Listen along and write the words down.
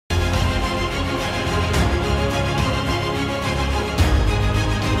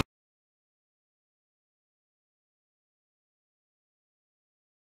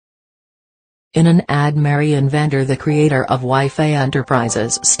In an ad, Marion Vender, the creator of Wi-Fi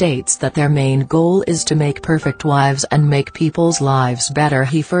Enterprises, states that their main goal is to make perfect wives and make people's lives better.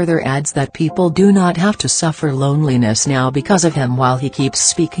 He further adds that people do not have to suffer loneliness now because of him. While he keeps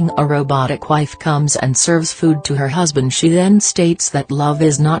speaking, a robotic wife comes and serves food to her husband. She then states that love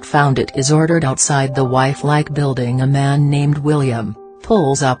is not found, it is ordered outside the wife-like building. A man named William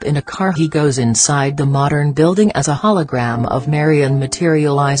pulls up in a car. He goes inside the modern building as a hologram of Marion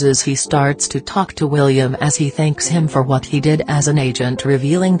materializes. He starts to talk to William as he thanks him for what he did as an agent,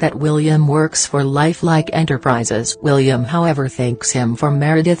 revealing that William works for Lifelike Enterprises. William, however, thanks him for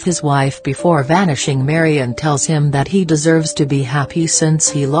Meredith, his wife, before vanishing. Marion tells him that he deserves to be happy since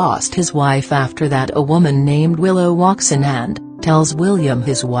he lost his wife. After that, a woman named Willow walks in and tells William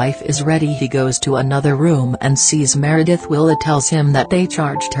his wife is ready. He goes to another room and sees Meredith. Willow tells him that they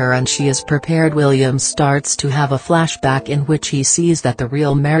charged her and she is prepared. William starts to have a flashback in which he sees that the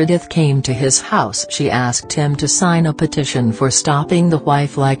real Meredith came to his house. She asked him to sign a petition for stopping the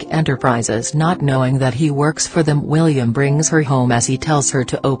Wife-like Enterprises, not knowing that he works for them. William brings her home. As he tells her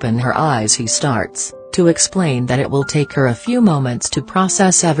to open her eyes, he starts to explain that it will take her a few moments to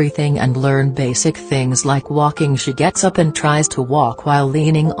process everything and learn basic things like walking. She gets up and tries to walk while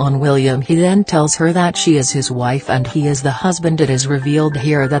leaning on William. He then tells her that she is his wife and he is the husband. It is revealed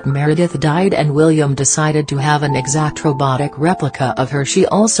here that Meredith died and William decided to have an exact robotic replica of her. She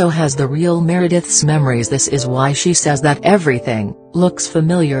also has the real Meredith's memories. This is why she says that everything looks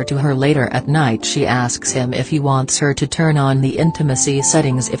familiar to her. Later at night, she asks him if he wants her to turn on the intimacy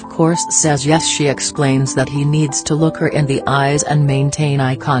settings. Of course says yes. She explains that he needs to look her in the eyes and maintain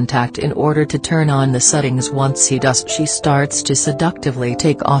eye contact in order to turn on the settings. Once he does, she starts to seductively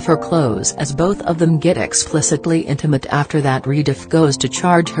take off her clothes as both of them get explicitly intimate. After that, Redif goes to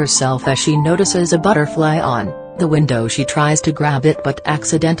charge herself as she notices a butterfly on the window. She tries to grab it but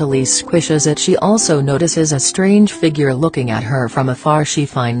accidentally squishes it. She also notices a strange figure looking at her from afar. She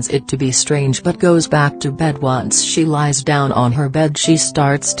finds it to be strange but goes back to bed. Once she lies down on her bed, she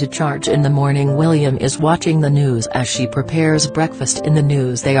starts to charge. In the morning, William is watching the news as she prepares breakfast. In the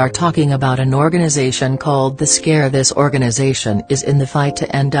news, they are talking about an organization called The Scare. This organization is in the fight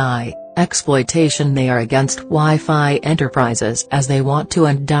to end exploitation. They are against Wi-Fi Enterprises as they want to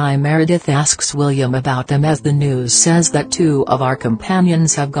end die. Meredith asks William about them as the news says that two of our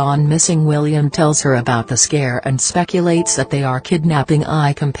companions have gone missing. William tells her about the Scare and speculates that they are kidnapping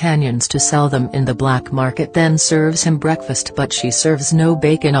companions to sell them in the black market, then serves him breakfast, but she serves no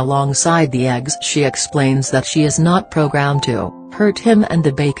bacon alongside the eggs. She explains that she is not programmed to hurt him and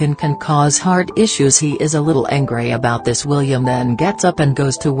the bacon can cause heart issues. He is a little angry about this. William then gets up and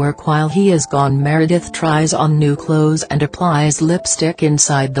goes to work. While he is gone, Meredith tries on new clothes and applies lipstick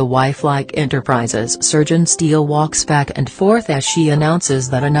inside the Wife-like Enterprises. Surgeon Steele walks back and forth as she announces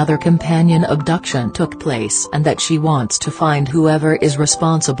that another companion abduction took place and that she wants to find whoever is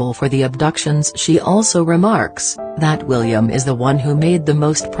responsible for the abductions. She also remarks that William is the one who made the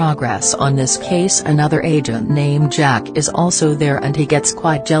most progress on this case. Another agent named Jack is also there and he gets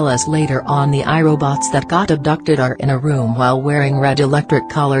quite jealous. Later on, the iRobots that got abducted are in a room while wearing red electric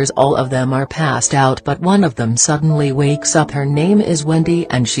collars. All of them are passed out but one of them suddenly wakes up. Her name is Wendy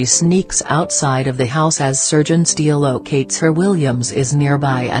and she sneaks outside of the house as Surgeon Steele locates her. Williams is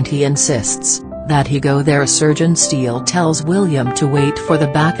nearby and he insists that he go there. Surgeon Steele tells William to wait for the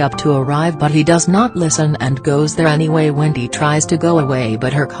backup to arrive but he does not listen and goes there anyway. Wendy tries to go away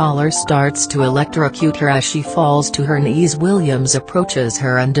but her collar starts to electrocute her as she falls to her knees. Williams approaches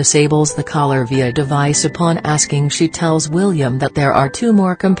her and disables the collar via device. Upon asking, she tells William that there are two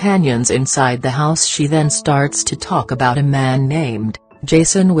more companions inside the house. She then starts to talk about a man named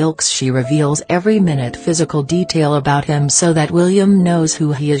Jason Wilkes. She reveals every minute physical detail about him so that William knows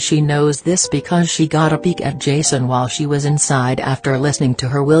who he is. She knows this because she got a peek at Jason while she was inside. After listening to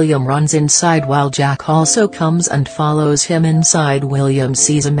her, William runs inside while Jack also comes and follows him inside. William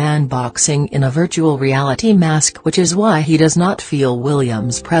sees a man boxing in a virtual reality mask, which is why he does not feel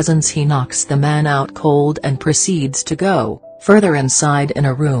William's presence. He knocks the man out cold and proceeds to go further inside. In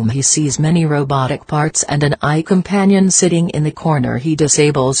a room, he sees many robotic parts and an companion sitting in the corner. He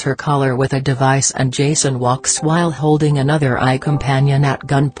disables her collar with a device and Jason walks while holding another companion at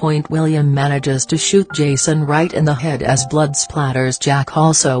gunpoint. William manages to shoot Jason right in the head as blood splatters. Jack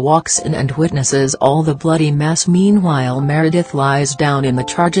also walks in and witnesses all the bloody mess. Meanwhile, Meredith lies down in the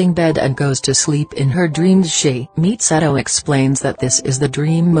charging bed and goes to sleep in her dreams. She meets Edo, explains that this is the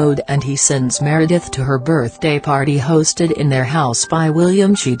dream mode and he sends Meredith to her birthday party hosted in their house by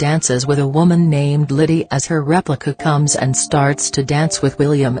William. She dances with a woman named Lydia as her replica comes and starts to dance with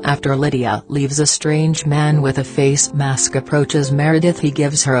William. After Lydia leaves, a strange man with a face mask approaches Meredith. He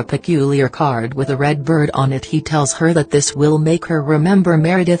gives her a peculiar card with a red bird on it. He tells her that this will make her remember.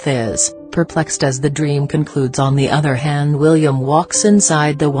 Meredith is perplexed as the dream concludes. On the other hand, William walks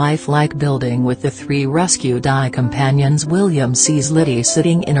inside the wife-like building with the 3 rescued eye companions. William sees Liddy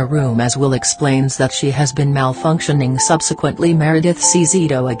sitting in a room as Will explains that she has been malfunctioning. Subsequently, Meredith sees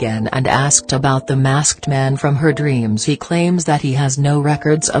Ito again and asked about the masked man from her dreams. He claims that he has no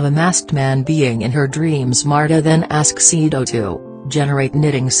records of a masked man being in her dreams. Marta then asks Ito to generate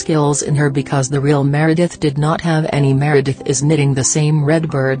knitting skills in her because the real Meredith did not have any. Meredith is knitting the same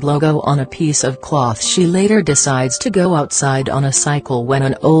Redbird logo on a piece of cloth. She later decides to go outside on a cycle when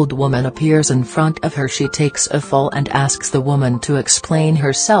an old woman appears in front of her. She takes a fall and asks the woman to explain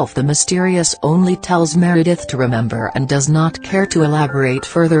herself. The mysterious only tells Meredith to remember and does not care to elaborate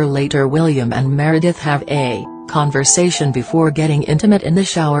further. Later, William and Meredith have a conversation before getting intimate in the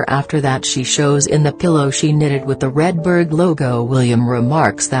shower. After that, she shows in the pillow she knitted with the Redbird logo. William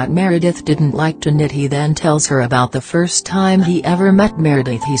remarks that Meredith didn't like to knit. He then tells her about the first time he ever met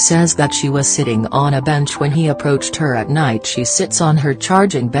Meredith. He says that she was sitting on a bench when he approached her at night. She sits on her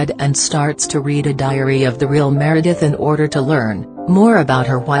charging bed and starts to read a diary of the real Meredith in order to learn more about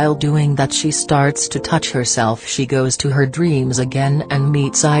her. While doing that, she starts to touch herself. She goes to her dreams again and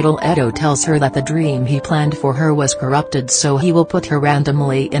meets Idol. Edo tells her that the dream he planned for her was corrupted, so he will put her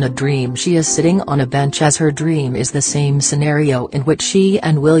randomly in a dream. She is sitting on a bench as her dream is the same scenario in which she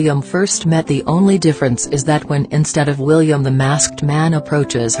and William first met. The only difference is that when instead of William the masked man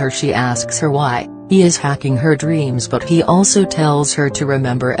approaches her, she asks her why he is hacking her dreams, but he also tells her to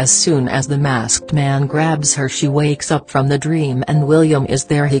remember. As soon as the masked man grabs her, she wakes up from the dream and William is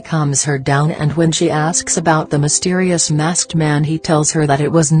there. He calms her down, and when she asks about the mysterious masked man, he tells her that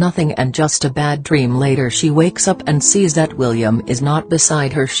it was nothing and just a bad dream. Later, she wakes up and sees that William is not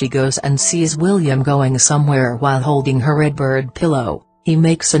beside her. She goes and sees William going somewhere while holding her Redbird pillow. He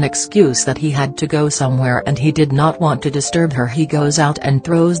makes an excuse that he had to go somewhere and he did not want to disturb her. He goes out and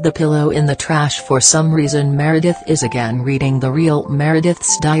throws the pillow in the trash. For some reason, Meredith is again reading the real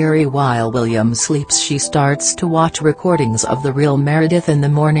Meredith's diary while William sleeps. She starts to watch recordings of the real Meredith. In the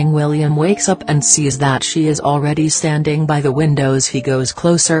morning, William wakes up and sees that she is already standing by the windows. He goes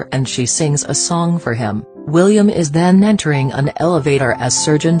closer and she sings a song for him. William is then entering an elevator as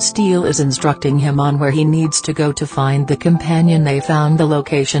Surgeon Steele is instructing him on where he needs to go to find the companion. They found the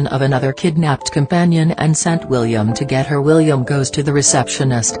location of another kidnapped companion and sent William to get her. William goes to the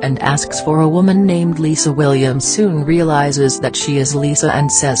receptionist and asks for a woman named Lisa. William soon realizes that she is Lisa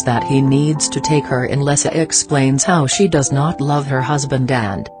and says that he needs to take her in. Lisa explains how she does not love her husband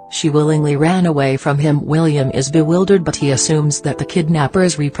and she willingly ran away from him. William is bewildered, but he assumes that the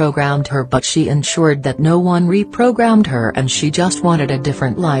kidnappers reprogrammed her, but she ensured that no one reprogrammed her and she just wanted a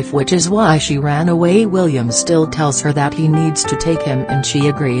different life, which is why she ran away. William still tells her that he needs to take him and she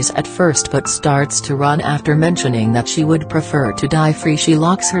agrees at first but starts to run after mentioning that she would prefer to die free. She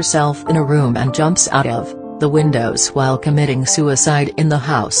locks herself in a room and jumps out of the windows while committing suicide. In the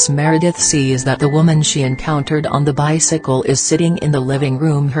house, Meredith sees that the woman she encountered on the bicycle is sitting in the living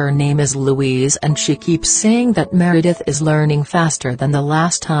room. Her name is Louise and she keeps saying that Meredith is learning faster than the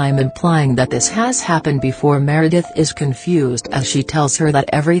last time, implying that this has happened before. Meredith is confused as she tells her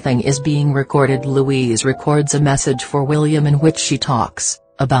that everything is being recorded. Louise records a message for William in which she talks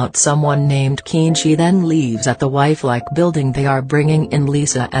about someone named Keen. She then leaves at the wife-like building. They are bringing in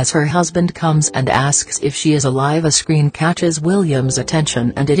Lisa as her husband comes and asks if she is alive. A screen catches William's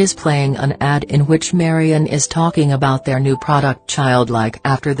attention and it is playing an ad in which Marion is talking about their new product Childlike.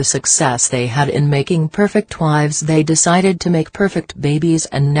 After the success they had in making perfect wives, they decided to make perfect babies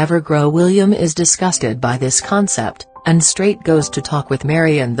and never grow. William is disgusted by this concept and straight goes to talk with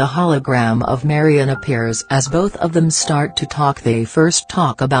Marion. The hologram of Marion appears as both of them start to talk. They first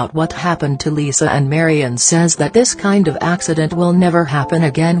talk about what happened to Lisa and Marion says that this kind of accident will never happen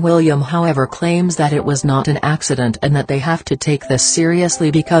again. William, however, claims that it was not an accident and that they have to take this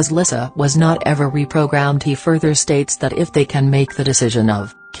seriously because Lisa was not ever reprogrammed. He further states that if they can make the decision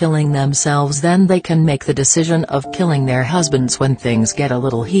of killing themselves, then they can make the decision of killing their husbands. When things get a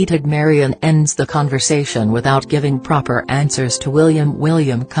little heated, Marion ends the conversation without giving proper answers to William.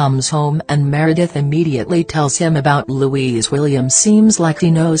 William comes home and Meredith immediately tells him about Louise. William seems like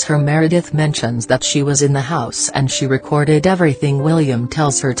he knows her. Meredith mentions that she was in the house and she recorded everything. William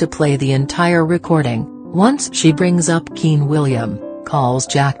tells her to play the entire recording. Once she brings up Keen, William calls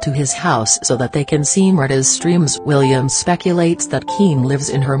Jack to his house so that they can see Meredith's streams. William speculates that Keen lives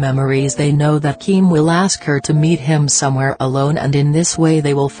in her memories. They know that Keen will ask her to meet him somewhere alone, and in this way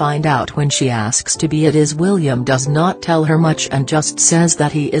they will find out when she asks to be. It is William does not tell her much and just says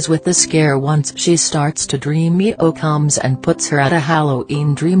that he is with the scare. Once she starts to dream, Mio comes and puts her at a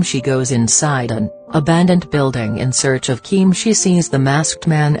Halloween dream. She goes inside an abandoned building in search of Keen. She sees the masked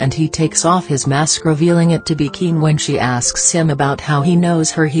man and he takes off his mask, revealing it to be Keen. When she asks him about how he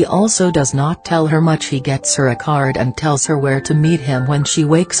knows her, he also does not tell her much. He gets her a card and tells her where to meet him. When she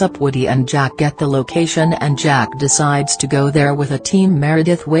wakes up, Woody and Jack get the location and Jack decides to go there with a team.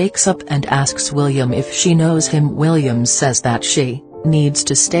 Meredith wakes up and asks William if she knows him. William says that she needs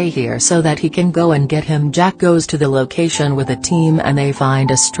to stay here so that he can go and get him. Jack goes to the location with a team and they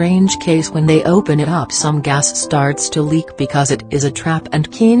find a strange case. When they open it up, some gas starts to leak because it is a trap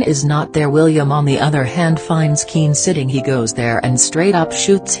and Keen is not there. William on the other hand finds Keen sitting. He goes there and straight up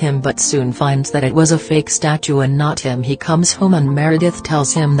shoots him, but soon finds that it was a fake statue and not him. He comes home and Meredith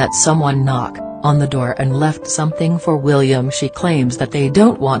tells him that someone knocked on the door and left something for William. She claims that they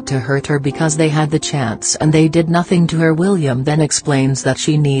don't want to hurt her because they had the chance and they did nothing to her. William then explains that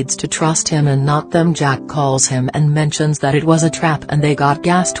she needs to trust him and not them. Jack calls him and mentions that it was a trap and they got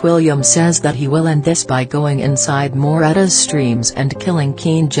gassed. William says that he will end this by going inside Meredith's streams and killing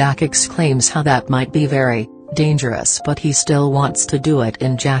Keen. Jack exclaims how that might be very dangerous, but he still wants to do it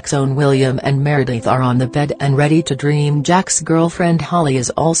in Jack's own. William and Meredith are on the bed and ready to dream. Jack's girlfriend Holly is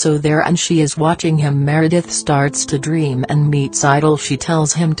also there and she is watching him. Meredith starts to dream and meets Idol. She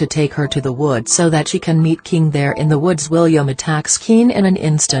tells him to take her to the woods so that she can meet Keen there in the woods. William attacks Keen in an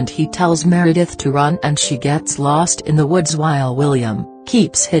instant. He tells Meredith to run and she gets lost in the woods while William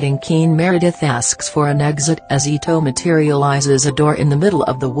keeps hitting Keen. Meredith asks for an exit as Ito materializes a door in the middle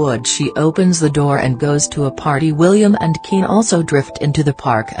of the woods. She opens the door and goes to a party. William and Keen also drift into the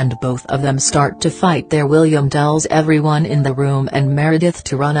park and both of them start to fight there. William tells everyone in the room and Meredith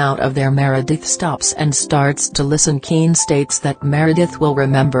to run out of there. Meredith stops and starts to listen. Keen states that Meredith will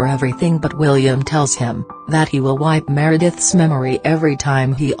remember everything, but William tells him that he will wipe Meredith's memory every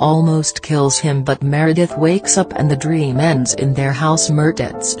time he almost kills him. But Meredith wakes up and the dream ends in their house.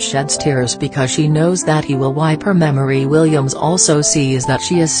 Meredith sheds tears because she knows that he will wipe her memory. Williams also sees that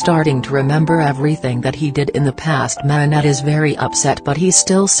she is starting to remember everything that he did in the past. Manette is very upset, but he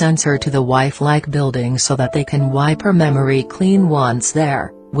still sends her to the wife-like building so that they can wipe her memory clean. Once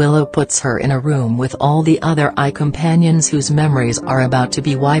there, Willow puts her in a room with all the other eye companions whose memories are about to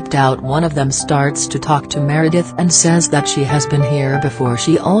be wiped out. One of them starts to talk to Meredith and says that she has been here before.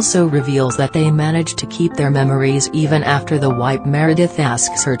 She also reveals that they managed to keep their memories even after the wipe. Meredith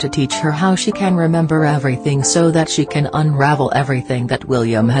asks her to teach her how she can remember everything so that she can unravel everything that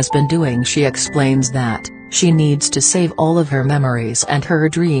William has been doing. She explains that she needs to save all of her memories and her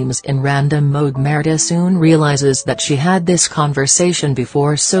dreams in random mode. Meredith soon realizes that she had this conversation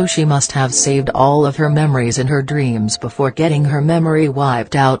before, so she must have saved all of her memories in her dreams before getting her memory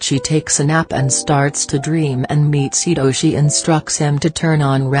wiped out. She takes a nap and starts to dream and meets Ito. She instructs him to turn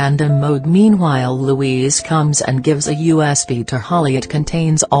on random mode. Meanwhile, Louise comes and gives a USB to Holly. It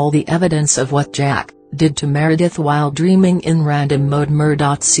contains all the evidence of what Jack did to Meredith while dreaming in random mode.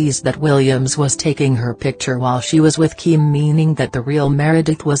 Meredith sees that Williams was taking her picture while she was with Keen, meaning that the real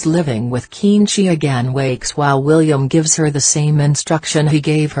Meredith was living with Keen. She again wakes while William gives her the same instruction he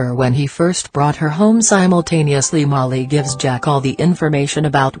gave her when he first brought her home. Simultaneously, Molly gives Jack all the information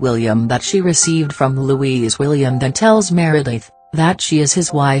about William that she received from Louise. William then tells Meredith that she is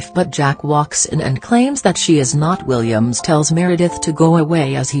his wife, but Jack walks in and claims that she is not. Williams tells Meredith to go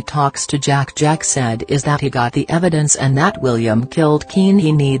away as he talks to Jack. Jack said is that he got the evidence and that William killed Keen.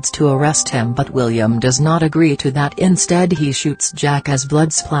 He needs to arrest him, but William does not agree to that. Instead, he shoots Jack as blood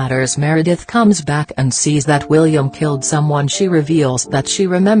splatters. Meredith comes back and sees that William killed someone. She reveals that she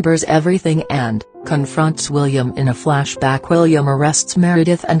remembers everything and confronts William in a flashback. William arrests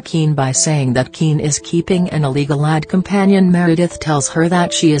Meredith and Keen by saying that Keen is keeping an illegal ad companion. Meredith tells her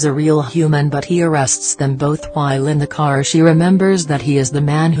that she is a real human, but he arrests them both while in the car. She remembers that he is the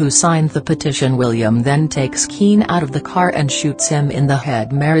man who signed the petition. William then takes Keen out of the car and shoots him in the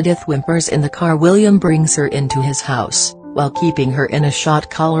head. Meredith whimpers in the car. William brings her into his house. While keeping her in a shot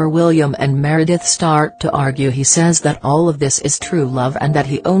collar, William and Meredith start to argue. He says that all of this is true love and that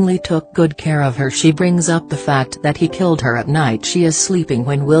he only took good care of her. She brings up the fact that he killed her at night. She is sleeping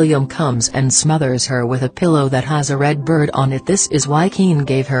when William comes and smothers her with a pillow that has a red bird on it. This is why Keen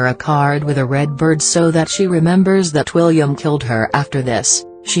gave her a card with a red bird, so that she remembers that William killed her. After this,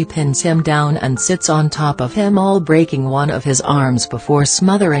 She pins him down and sits on top of him, all breaking one of his arms before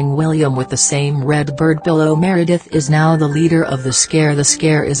smothering William with the same red bird pillow. Meredith is now the leader of The Scare. The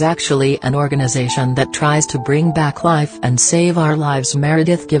Scare is actually an organization that tries to bring back life and save our lives.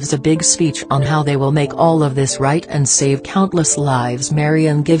 Meredith gives a big speech on how they will make all of this right and save countless lives.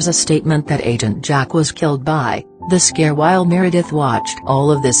 Marion gives a statement that Agent Jack was killed by The Scare. While Meredith watched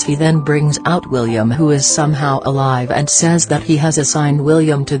all of this, he then brings out William, who is somehow alive, and says that he has assigned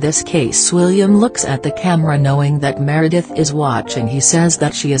William to this case. William looks at the camera knowing that Meredith is watching. He says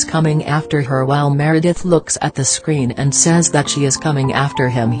that she is coming after her, while Meredith looks at the screen and says that she is coming after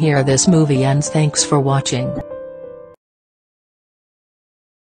him. Here this movie ends. Thanks for watching.